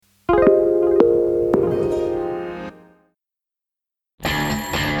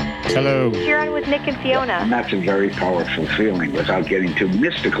Hello. You're on with Nick and Fiona. And that's a very powerful feeling. Without getting too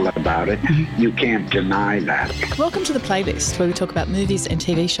mystical about it, you can't deny that. Welcome to The Playlist, where we talk about movies and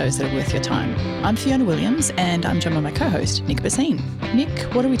TV shows that are worth your time. I'm Fiona Williams, and I'm joined by my co-host, Nick Bassine.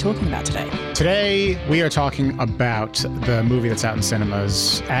 Nick, what are we talking about today? Today, we are talking about the movie that's out in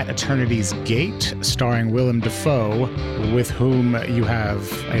cinemas, At Eternity's Gate, starring Willem Dafoe, with whom you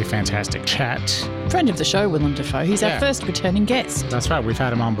have a fantastic chat. Friend of the show, Willem Dafoe. He's our first returning guest. That's right. We've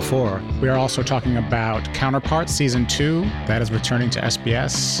had him on before. We are also talking about Counterpart Season 2. That is returning to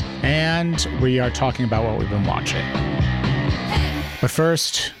SBS. And we are talking about what we've been watching. But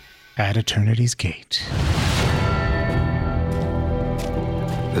first, At Eternity's Gate.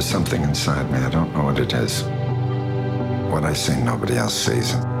 There's something inside me. I don't know what it is. What I see, nobody else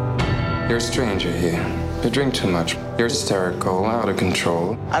sees. You're a stranger here. You drink too much. You're hysterical, out of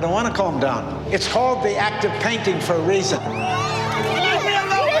control. I don't want to calm down. It's called the act of painting for a reason. Leave me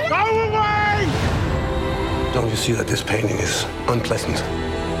alone! Go away! Don't you see that this painting is unpleasant?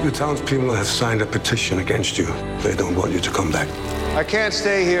 The townspeople have signed a petition against you. They don't want you to come back. I can't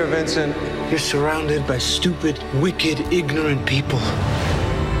stay here, Vincent. You're surrounded by stupid, wicked, ignorant people.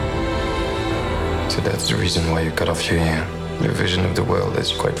 So that's the reason why you cut off your ear. Your vision of the world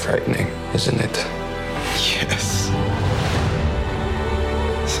is quite frightening, isn't it? Yes.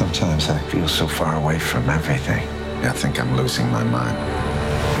 Sometimes I feel so far away from everything. I think I'm losing my mind.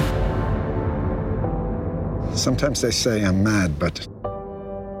 Sometimes they say I'm mad, but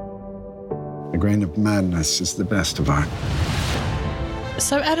a grain of madness is the best of art.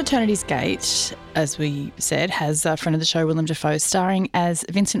 So At Eternity's Gate, as we said, has a friend of the show, Willem Dafoe, starring as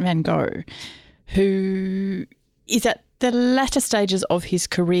Vincent Van Gogh, who is at the latter stages of his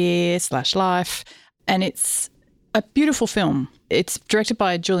career/life, and it's a beautiful film. It's directed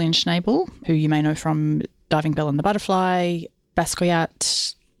by Julian Schnabel, who you may know from Diving Bell and the Butterfly,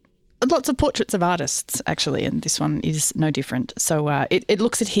 Basquiat, lots of portraits of artists, actually, and this one is no different. So it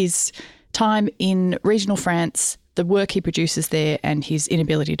looks at his time in regional France, the work he produces there, and his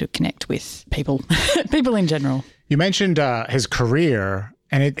inability to connect with people, people in general. You mentioned his career,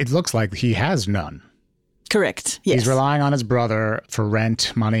 and it looks like he has none. Correct, yes. He's relying on his brother for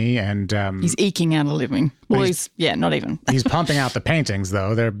rent money, and he's eking out a living. Well, not even. He's pumping out the paintings,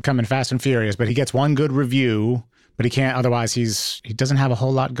 though. They're coming fast and furious, but he gets one good review, but he can't, otherwise he doesn't have a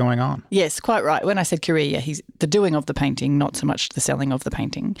whole lot going on. Yes, quite right. When I said career, he's the doing of the painting, not so much the selling of the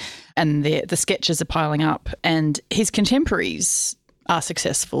painting. And the sketches are piling up, and his contemporaries are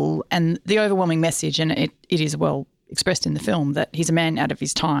successful, and the overwhelming message, and it is well expressed in the film, that he's a man out of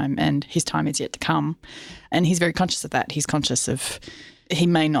his time and his time is yet to come. And he's very conscious of that. He's conscious of he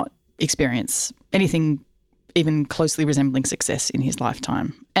may not experience anything even closely resembling success in his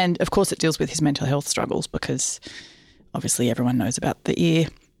lifetime. And, of course, it deals with his mental health struggles because obviously everyone knows about the ear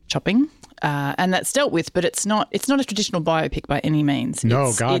chopping, and that's dealt with, but it's not a traditional biopic by any means.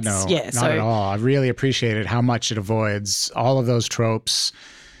 No, God, no. Yeah, not at all. I really appreciated how much it avoids all of those tropes.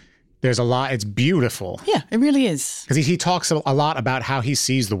 There's a lot. It's beautiful. Yeah, it really is. Because he talks a lot about how he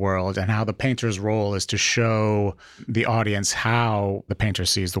sees the world and how the painter's role is to show the audience how the painter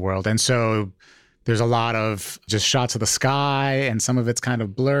sees the world. And so there's a lot of just shots of the sky, and some of it's kind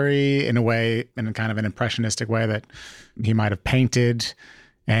of blurry in a kind of an impressionistic way that he might have painted.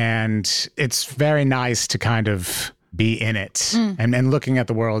 And it's very nice to kind of be in it and looking at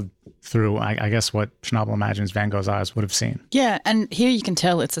the world through, I guess, what Schnabel imagines Van Gogh's eyes would have seen. Yeah, and here you can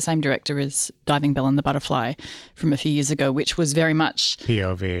tell it's the same director as Diving Bell and the Butterfly from a few years ago, which was very much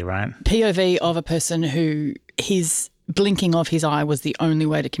POV, right? POV of a person who his blinking of his eye was the only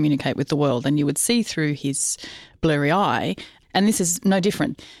way to communicate with the world, and you would see through his blurry eye. And this is no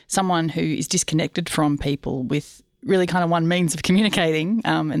different. Someone who is disconnected from people with really kind of one means of communicating,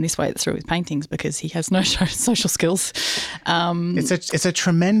 and this way it's through his paintings because he has no social skills. It's a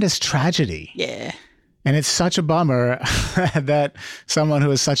tremendous tragedy. Yeah. And it's such a bummer that someone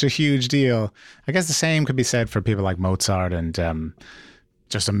who is such a huge deal, I guess the same could be said for people like Mozart and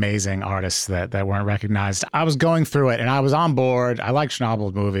just amazing artists that weren't recognized. I was going through it and I was on board. I like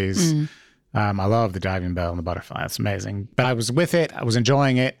Schnabel's movies. I love The Diving Bell and the Butterfly. It's amazing. But I was with it. I was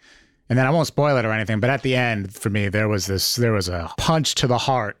enjoying it. And then I won't spoil it or anything, but at the end, for me, there was a punch to the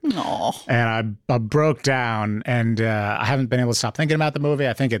heart. Aww. And I broke down, and I haven't been able to stop thinking about the movie.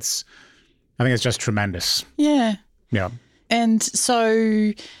 I think it's just tremendous. Yeah. Yeah. And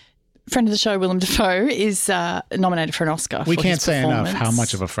so, friend of the show, Willem Dafoe, is nominated for an Oscar. We can't say enough how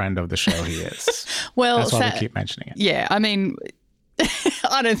much of a friend of the show he is. Well, that's why we keep mentioning it. Yeah, I mean,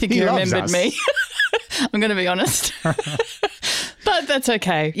 I don't think he remembered me. I'm going to be honest. But that's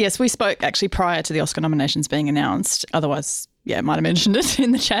okay. Yes, we spoke actually prior to the Oscar nominations being announced. Otherwise, I might have mentioned it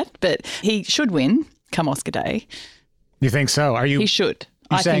in the chat. But he should win come Oscar Day. You think so? He should.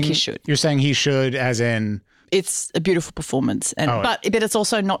 I think he should. You're saying he should as in... It's a beautiful performance, but it's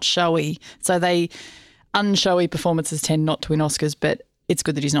also not showy. So unshowy performances tend not to win Oscars, but it's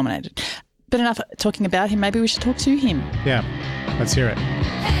good that he's nominated. But enough talking about him. Maybe we should talk to him. Yeah, let's hear it.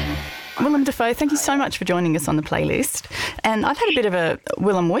 Willem Dafoe, thank you so much for joining us on the playlist. And I've had a bit of a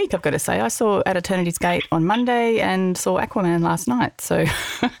Willem week, I've got to say. I saw At Eternity's Gate on Monday and saw Aquaman last night. So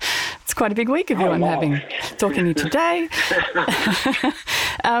it's quite a big week of you I'm having, talking to you today.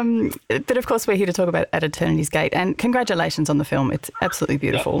 But of course, we're here to talk about At Eternity's Gate. And congratulations on the film. It's absolutely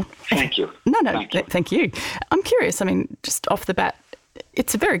beautiful. Yeah, thank you. No, thank you. I'm curious, just off the bat,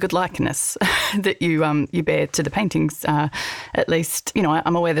 it's a very good likeness that you bear to the paintings, at least.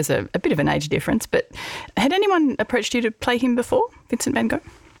 I'm aware there's a bit of an age difference, but had anyone approached you to play him before, Vincent Van Gogh?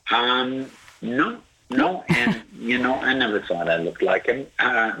 No, and, I never thought I looked like him.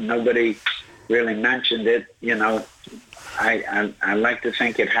 Nobody really mentioned it. I like to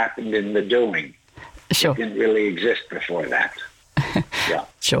think it happened in the doing. Sure. It didn't really exist before that. Yeah.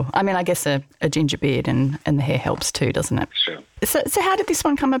 Sure. I guess a ginger beard and the hair helps too, doesn't it? Sure. So how did this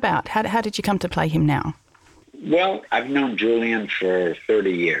one come about? How did you come to play him now? Well, I've known Julian for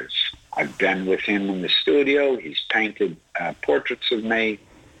 30 years. I've been with him in the studio. He's painted portraits of me.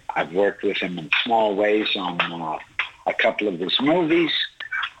 I've worked with him in small ways on a couple of his movies.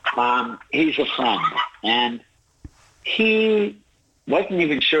 He's a friend, and he wasn't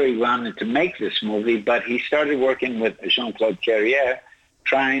even sure he wanted to make this movie, but he started working with Jean-Claude Carrière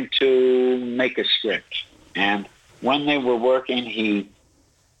trying to make a script. And when they were working, he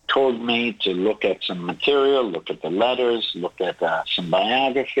told me to look at some material, look at the letters, look at some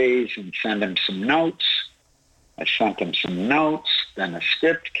biographies, and send him some notes. I sent him some notes, then a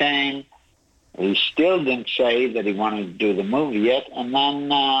script came. He still didn't say that he wanted to do the movie yet, and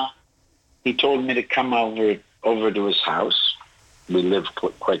then he told me to come over to his house. We live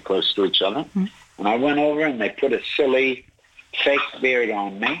quite close to each other. Mm-hmm. And I went over and they put a silly fake beard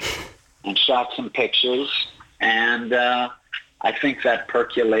on me and shot some pictures. And I think that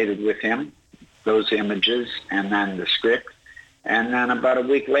percolated with him, those images, and then the script. And then about a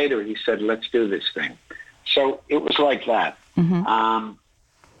week later, he said, let's do this thing. So it was like that. Mm-hmm.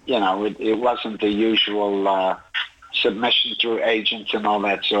 It wasn't the usual submission through agents and all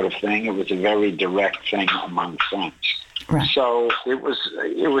that sort of thing. It was a very direct thing among friends. Right. So there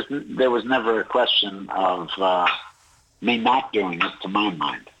was never a question of me not doing it, to my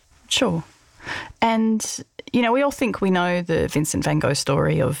mind. Sure. And, we all think we know the Vincent Van Gogh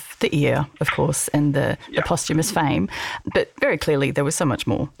story of the ear, of course, and the posthumous fame. But very clearly there was so much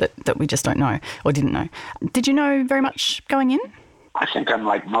more that we just don't know or didn't know. Did you know very much going in? I think I'm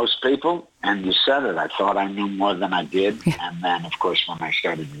like most people, and you said it. I thought I knew more than I did. Yeah. And then, of course, when I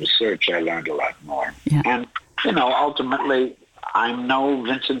started research, I learned a lot more. Yeah. And, ultimately, I know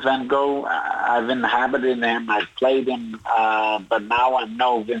Vincent Van Gogh. I've inhabited him. I've played him. But now I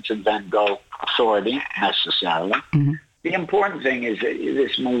know Vincent Van Gogh authority, necessarily. Mm-hmm. The important thing is that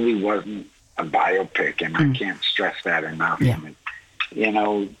this movie wasn't a biopic, and I can't stress that enough. Yeah.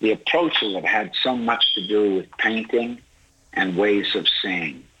 The approach of it had so much to do with painting and ways of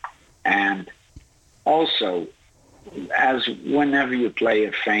seeing. And also, as whenever you play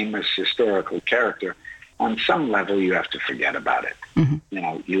a famous historical character, on some level you have to forget about it.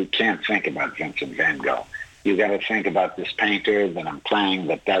 Mm-hmm. You can't think about Vincent Van Gogh. You got to think about this painter that I'm playing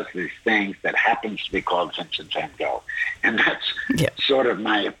that does these things that happens to be called Vincent Van Gogh. And that's sort of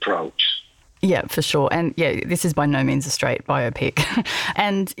my approach. Yeah, for sure. And this is by no means a straight biopic.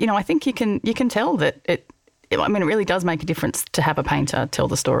 And, I think you can tell that it really does make a difference to have a painter tell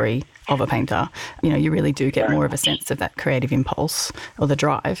the story of a painter. You really do get more of a sense of that creative impulse or the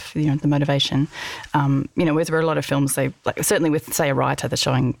drive, the motivation. Whereas there are a lot of films, certainly with, say, a writer, they're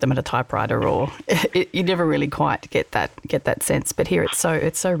showing them at a typewriter, or you never really quite get that sense. But here it's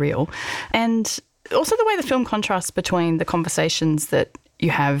so real. And also the way the film contrasts between the conversations that you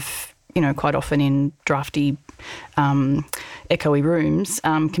have, quite often in drafty, echoey rooms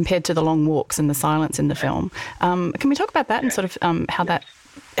compared to the long walks and the silence in the film. Can we talk about that and sort of how that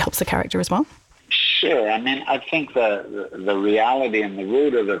helps the character as well? Sure. I think the reality and the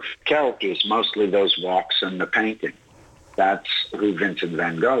root of the character is mostly those walks and the painting. That's who Vincent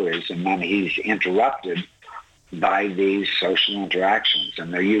Van Gogh is. And then he's interrupted by these social interactions,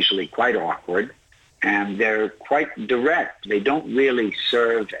 and they're usually quite awkward. And they're quite direct. They don't really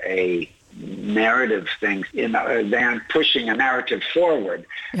serve a narrative thing. They aren't pushing a narrative forward.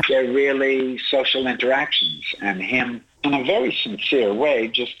 Yep. They're really social interactions and him in a very sincere way,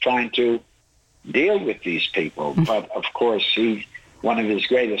 just trying to deal with these people. But of course, one of his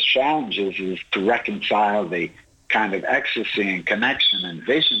greatest challenges is to reconcile the kind of ecstasy and connection and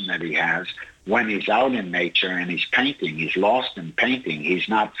vision that he has when he's out in nature and he's painting. He's lost in painting. He's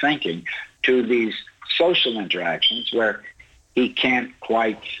not thinking, to these social interactions where he can't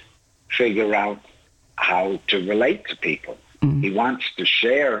quite figure out how to relate to people. He wants to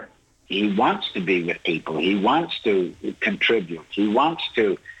share. He wants to be with people. He wants to contribute. He wants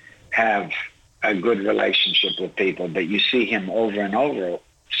to have a good relationship with people. But you see him over and over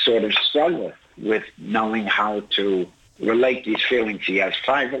sort of struggle with knowing how to relate these feelings he has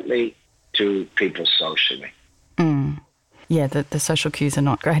privately to people socially. Yeah, the social cues are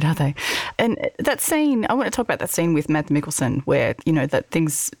not great, are they? And that scene, I want to talk about that scene with Mads Mikkelsen where, that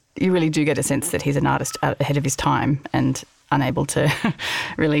things, you really do get a sense that he's an artist ahead of his time and unable to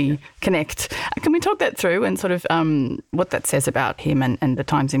really connect. Can we talk that through and sort of what that says about him and the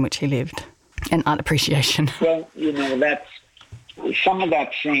times in which he lived and art appreciation? Well, that's some of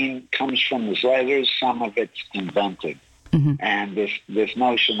that scene comes from his letters, some of it's invented. And this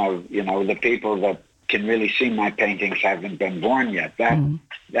notion of, the people that can really see my paintings haven't been born yet.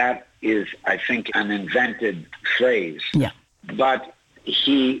 That is, I think, an invented phrase. Yeah. But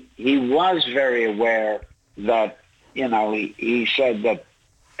he was very aware that, he said that,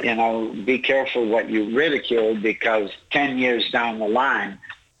 be careful what you ridicule because 10 years down the line,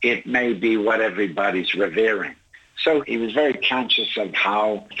 it may be what everybody's revering. So he was very conscious of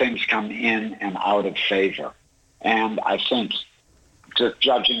how things come in and out of favor. And I think, just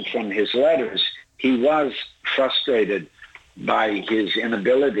judging from his letters, he was frustrated by his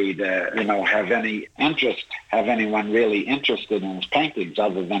inability to, have any interest, have anyone really interested in his paintings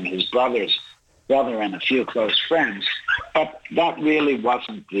other than his brother and a few close friends. But that really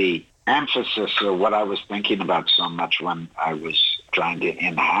wasn't the emphasis or what I was thinking about so much when I was trying to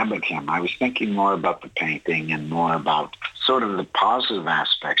inhabit him. I was thinking more about the painting and more about sort of the positive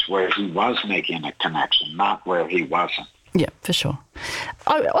aspects where he was making a connection, not where he wasn't. Yeah, for sure.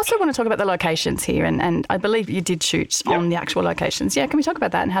 I also want to talk about the locations here, and I believe you did shoot on the actual locations. Yeah, can we talk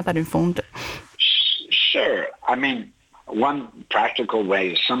about that and how that informed it? Sure. I mean, one practical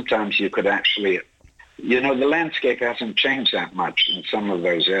way is sometimes you could actually, the landscape hasn't changed that much in some of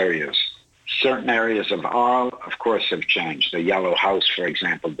those areas. Certain areas of Arles, of course, have changed. The Yellow House, for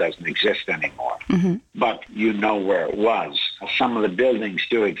example, doesn't exist anymore. But you know where it was. Some of the buildings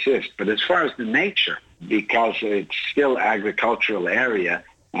do exist. But as far as the nature, because it's still agricultural area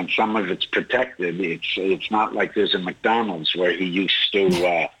and some of it's protected, it's not like there's a McDonald's where he used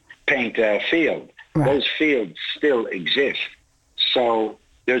to paint a field. Right. Those fields still exist. So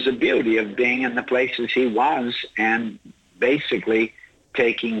there's a beauty of being in the places he was and basically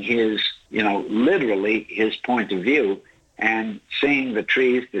taking his, literally his point of view and seeing the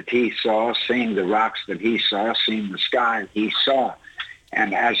trees that he saw, seeing the rocks that he saw, seeing the sky he saw.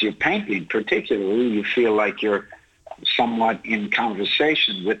 And as you're painting particularly, you feel like you're somewhat in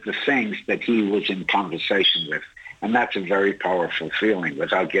conversation with the things that he was in conversation with. And that's a very powerful feeling.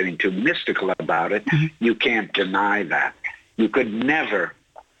 Without getting too mystical about it, you can't deny that. You could never,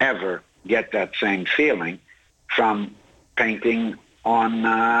 ever get that same feeling from painting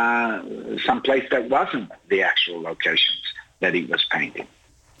on some place that wasn't the actual locations that he was painting.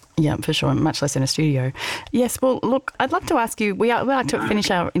 Yeah, for sure, much less in a studio. Yes, well, look, I'd love to ask you, we like to finish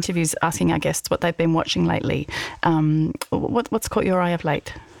our interviews asking our guests what they've been watching lately. What's caught your eye of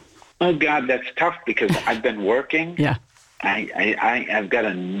late? Oh, God, that's tough because I've been working. Yeah. I've got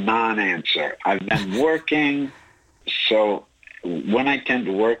a non-answer. I've been working, so when I tend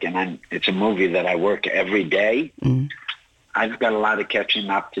to work, and it's a movie that I work every day, I've got a lot of catching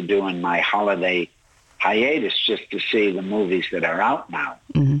up to do in my holiday hiatus just to see the movies that are out now,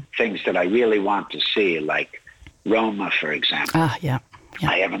 things that I really want to see, like Roma, for example. Yeah.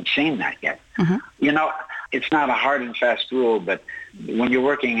 I haven't seen that yet. It's not a hard and fast rule, but when you're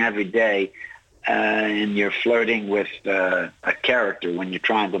working every day and you're flirting with a character, when you're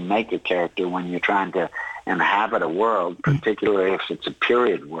trying to make a character, when you're trying to inhabit a world, particularly if it's a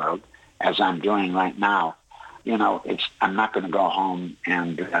period world, as I'm doing right now, I'm not going to go home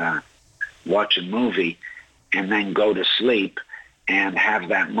and watch a movie and then go to sleep and have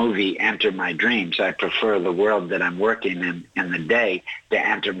that movie enter my dreams. I prefer the world that I'm working in the day to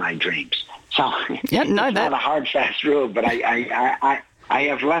enter my dreams. So it's not a hard, fast rule, but I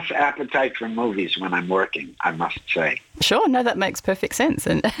have less appetite for movies when I'm working, I must say. Sure, no, that makes perfect sense,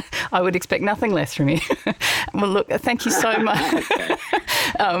 and I would expect nothing less from you. Well, look, thank you so much.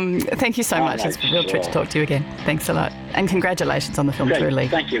 Thank you so much. It's a real treat to talk to you again. Thanks a lot, and congratulations on the film, Great. truly.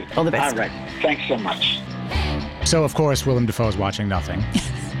 Thank you. All the best. All right. Thanks so much. So, of course, Willem Dafoe is watching nothing,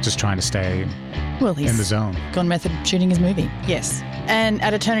 just trying to stay in the zone. Gone method shooting his movie, yes. And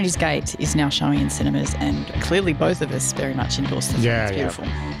At Eternity's Gate is now showing in cinemas, and clearly both of us very much endorse the film. It's beautiful.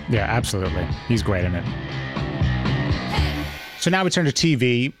 Yeah, absolutely. He's great in it. So now we turn to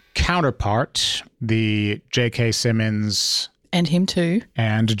TV. Counterpart, the J.K. Simmons... And him too.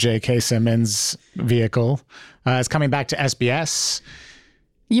 And J.K. Simmons vehicle is coming back to SBS.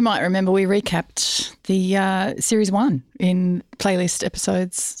 You might remember we recapped the Series 1 in playlist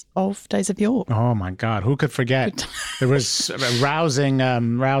episodes of Days of Yore. Oh, my God. Who could forget? There was a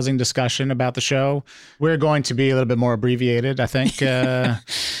rousing discussion about the show. We're going to be a little bit more abbreviated, I think,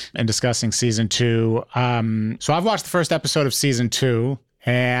 in discussing Season 2. So I've watched the first episode of Season 2,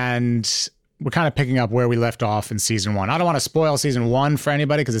 and we're kind of picking up where we left off in Season 1. I don't want to spoil Season 1 for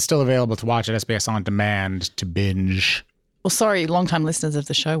anybody because it's still available to watch at SBS On Demand to binge. Well, sorry, long-time listeners of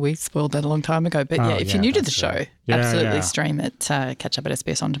the show, we spoiled that a long time ago. But if you're new to the show, absolutely stream it, catch up at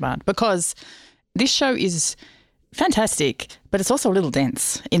SBS On Demand. Because this show is fantastic, but it's also a little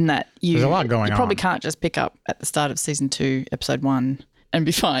dense in that there's a lot going on. You probably can't just pick up at the start of Season 2, Episode 1 and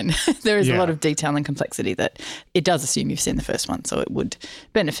be fine. There is a lot of detail and complexity that it does assume you've seen the first one, so it would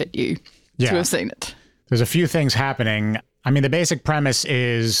benefit you to have seen it. There's a few things happening. I mean, the basic premise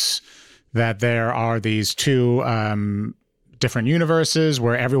is that there are these two different universes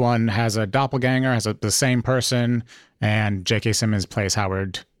where everyone has a doppelganger, has the same person, and J.K. Simmons plays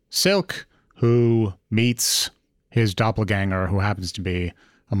Howard Silk, who meets his doppelganger, who happens to be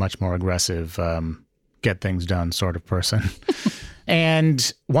a much more aggressive, get things done sort of person.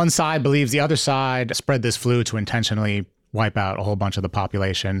 And one side believes the other side spread this flu to intentionally wipe out a whole bunch of the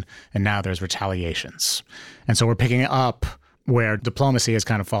population, and now there's retaliations. And so we're picking up where diplomacy has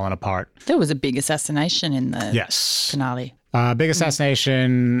kind of fallen apart. There was a big assassination in the finale. Big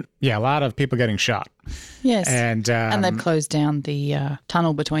assassination. Yeah, a lot of people getting shot. Yes. And they've closed down the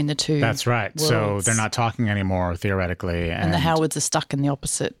tunnel between the two. That's right. worlds. So they're not talking anymore, theoretically. And the Howards are stuck in the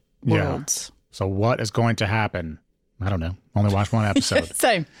opposite worlds. So what is going to happen? I don't know. Only watched one episode.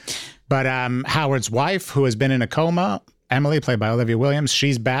 Same. But Howard's wife, who has been in a coma, Emily, played by Olivia Williams,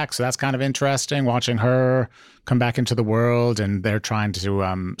 she's back. So that's kind of interesting, watching her come back into the world, and they're trying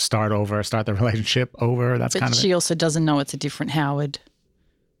to start the relationship over. But she also doesn't know it's a different Howard.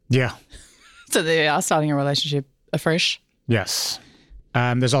 Yeah. So they are starting a relationship afresh. Yes.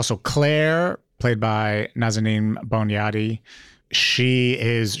 There's also Claire, played by Nazanin Boniadi.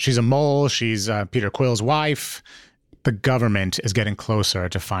 She's a mole. She's Peter Quill's wife. The government is getting closer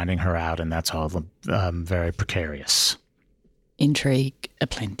to finding her out, and that's all very precarious. Intrigue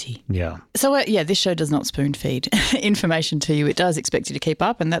aplenty. Yeah. So, this show does not spoon feed information to you. It does expect you to keep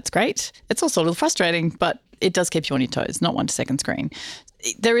up, and that's great. It's also a little frustrating, but it does keep you on your toes, not 1 to 2nd screen.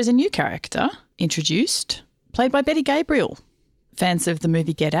 There is a new character introduced, played by Betty Gabriel. Fans of the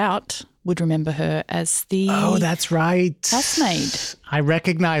movie Get Out would remember her as the... Oh, that's right. Housemaid. I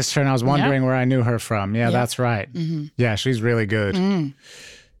recognized her, and I was wondering where I knew her from. Yeah, that's right. Mm-hmm. Yeah, she's really good. Mm.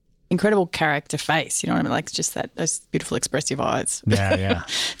 Incredible character face, you know what I mean? Like just those beautiful expressive eyes. Yeah.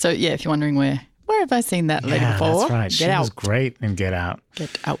 So, if you're wondering where have I seen that lady before? That's right. She was great in Get Out.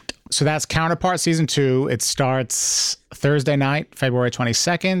 Get Out. So that's Counterpart Season 2. It starts Thursday night, February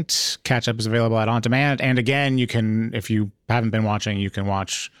 22nd. Catch-up is available at On Demand. And again, you can, if you haven't been watching, you can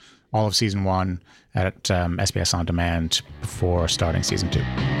watch all of Season 1 at SBS On Demand before starting Season 2.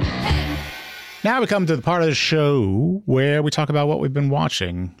 Now we come to the part of the show where we talk about what we've been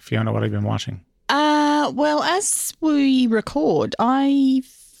watching. Fiona, what have you been watching? Well, as we record,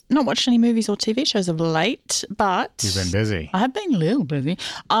 I've not watched any movies or TV shows of late, but... You've been busy. I have been a little busy.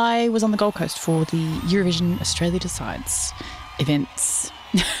 I was on the Gold Coast for the Eurovision Australia Decides events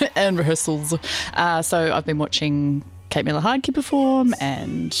and rehearsals. So I've been watching Kate Miller-Heidke perform,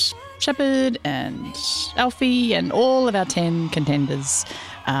 and Shepherd and Alfie and all of our 10 contenders,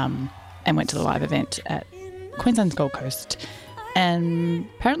 and went to the live event at Queensland's Gold Coast. And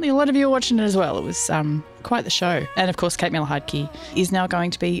apparently a lot of you are watching it as well. It was quite the show. And of course, Kate Miller-Heidke is now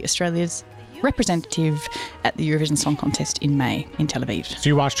going to be Australia's representative at the Eurovision Song Contest in May in Tel Aviv. So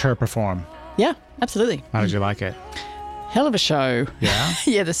you watched her perform? Yeah, absolutely. How did you like it? Hell of a show. Yeah?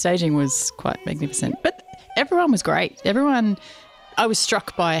 Yeah, the staging was quite magnificent. But everyone was great. I was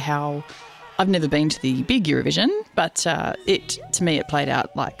struck by how... I've never been to the big Eurovision, but to me, it played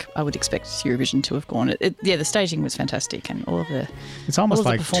out like I would expect Eurovision to have gone. The staging was fantastic, and all of the... It's almost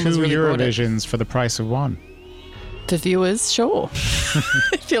like 2 really Eurovisions for the price of one. To viewers, sure.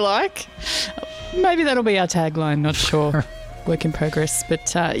 If you like. Maybe that'll be our tagline, not sure. Work in progress.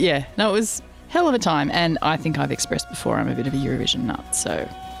 But it was hell of a time. And I think I've expressed before I'm a bit of a Eurovision nut, so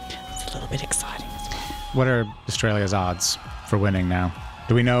it's a little bit exciting as well. What are Australia's odds for winning now?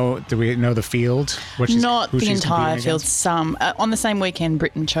 Do we know the field? Not the entire field. Some on the same weekend,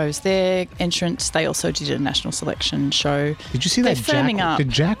 Britain chose their entrance. They also did a national selection show. Did you see that? Did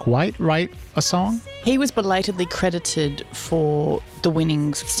Jack White write a song? He was belatedly credited for the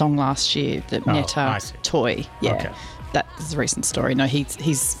winning song last year, the Netta toy. Yeah, okay. That is a recent story. No,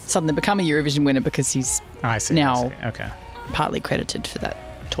 he's suddenly become a Eurovision winner because he's now partly credited for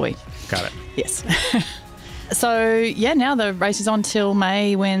that toy. Got it. Yes. So, yeah, now the race is on till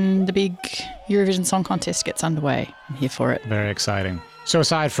May when the big Eurovision Song Contest gets underway. I'm here for it. Very exciting. So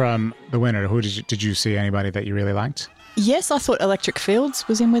aside from the winner, who did you see anybody that you really liked? Yes, I thought Electric Fields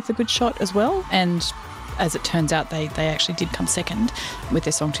was in with a good shot as well. And as it turns out, they actually did come second with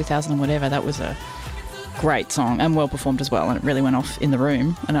their song 2000 and whatever. That was a great song and well performed as well. And it really went off in the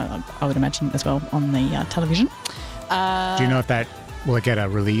room. And I would imagine as well on the television. Do you know if will it get a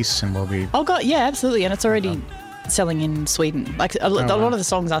release and will be... Oh, God, yeah, absolutely. And it's already selling in Sweden. Like a lot of the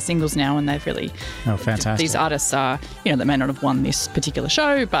songs are singles now and they've really... Oh, fantastic. These artists are, they may not have won this particular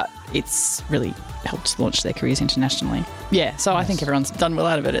show, but it's really helped launch their careers internationally. Yeah, so I think everyone's done well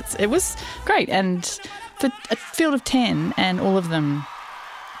out of it. It was great. And for a field of 10 and all of them,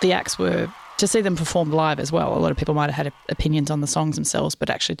 the acts were... To see them perform live as well. A lot of people might have had opinions on the songs themselves,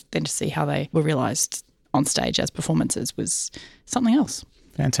 but actually then to see how they were realised on stage as performances was something else.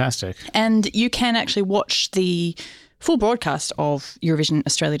 Fantastic. And you can actually watch the full broadcast of Eurovision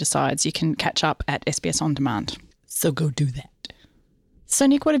Australia Decides. You can catch up at SBS On Demand. So go do that. So,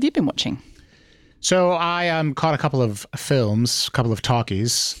 Nick, what have you been watching? So I caught a couple of films, a couple of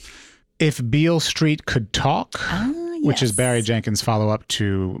talkies. If Beale Street Could Talk, which is Barry Jenkins' follow-up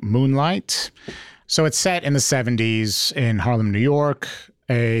to Moonlight. So it's set in the 70s in Harlem, New York.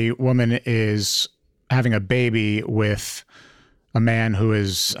 A woman is having a baby with a man who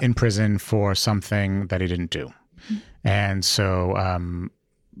is in prison for something that he didn't do. Mm-hmm. And so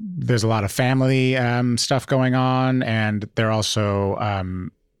there's a lot of family stuff going on, and they're also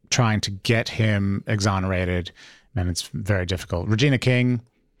trying to get him exonerated, and it's very difficult. Regina King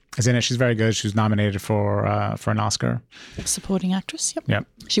is in it. She's very good. She was nominated for an Oscar. Supporting actress, Yep.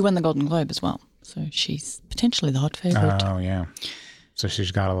 She won the Golden Globe as well, so she's potentially the hot favourite. Oh, yeah. So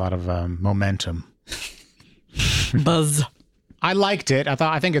she's got a lot of momentum. Buzz. I liked it.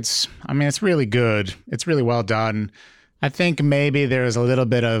 I think it's really good. It's really well done. I think maybe there's a little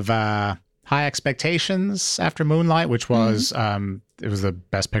bit of high expectations after Moonlight, which was, it was the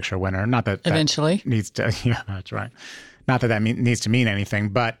Best Picture winner. Not that eventually needs to, yeah, that's right. Not that needs to mean anything,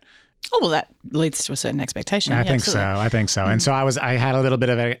 but. Oh, well, that leads to a certain expectation. I think so. Mm-hmm. And so I had a little bit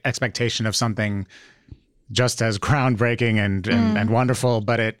of an expectation of something just as groundbreaking and wonderful,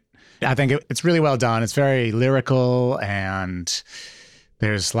 but I think it's really well done. It's very lyrical, and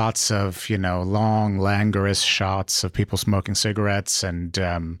there's lots of, long, languorous shots of people smoking cigarettes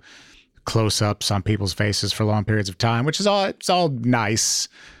and close-ups on people's faces for long periods of time, which is all nice.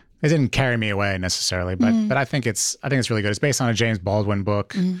 It didn't carry me away necessarily, but I think it's really good. It's based on a James Baldwin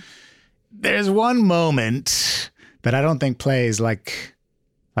book. There's one moment that I don't think plays like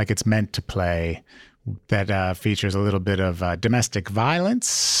it's meant to play, that features a little bit of domestic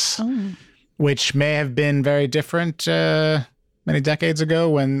violence, which may have been very different many decades ago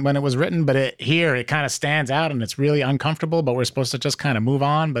when it was written. But here it kind of stands out, and it's really uncomfortable, but we're supposed to just kind of move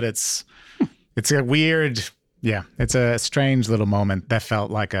on. But it's a weird, it's a strange little moment that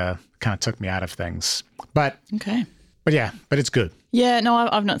felt like kind of took me out of things. But it's good. Yeah, no,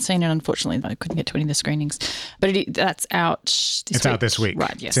 I've not seen it, unfortunately. I couldn't get to any of the screenings. But that's out this week. It's out this week.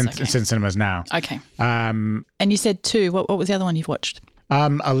 Right, yes. It's in cinemas now. Okay. And you said two. What was the other one you've watched?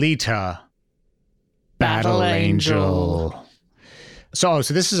 Alita. Battle Angel. So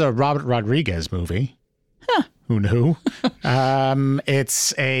this is a Robert Rodriguez movie. Huh. Who knew?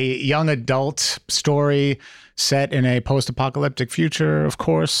 It's a young adult story set in a post-apocalyptic future, of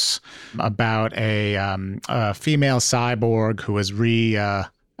course, about a female cyborg who is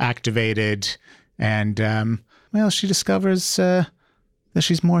reactivated, and she discovers that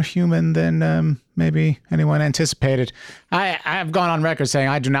she's more human than maybe anyone anticipated. I've gone on record saying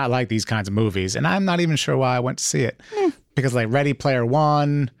I do not like these kinds of movies, and I'm not even sure why I went to see it. Because like Ready Player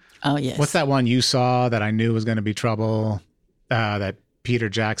One. Oh, yes. What's that one you saw that I knew was going to be trouble? That Peter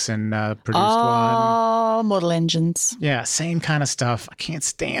Jackson produced one. Oh, Mortal Engines. Yeah, same kind of stuff. I can't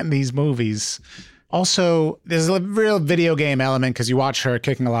stand these movies. Also, there's a real video game element because you watch her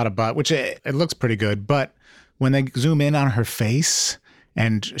kicking a lot of butt, which it looks pretty good. But when they zoom in on her face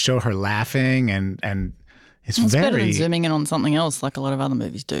and show her laughing and it's better than zooming in on something else like a lot of other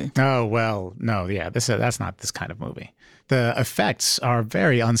movies do. Oh, well, no, yeah, that's not this kind of movie. The effects are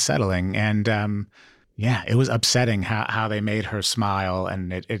very unsettling, and Yeah, it was upsetting how they made her smile,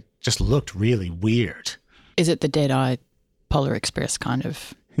 and it just looked really weird. Is it the Dead-Eye Polar Express kind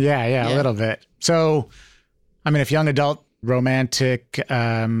of? Yeah, a little bit. So, I mean, if young adult romantic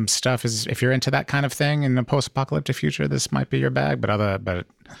stuff is, if you're into that kind of thing in a post-apocalyptic future, this might be your bag, but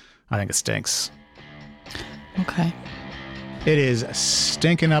I think it stinks. Okay. It is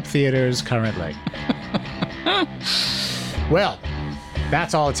stinking up theaters currently. Well,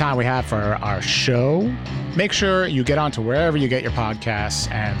 that's all the time we have for our show. Make sure you get onto wherever you get your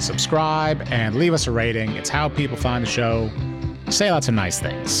podcasts and subscribe and leave us a rating. It's how people find the show. Say lots of nice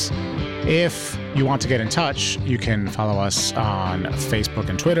things. If you want to get in touch, you can follow us on Facebook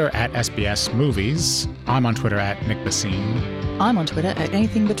and Twitter at SBS Movies. I'm on Twitter at Nick Bassine. I'm on Twitter at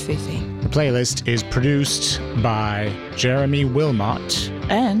Anything But Fifi. The playlist is produced by Jeremy Wilmot.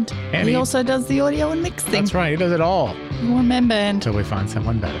 And he also does the audio and mixing. That's right, he does it all. One man band. Until we find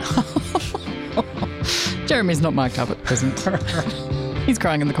someone better. Jeremy's not mic'd up at present. He's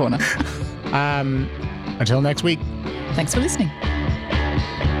crying in the corner. Until next week. Thanks for listening.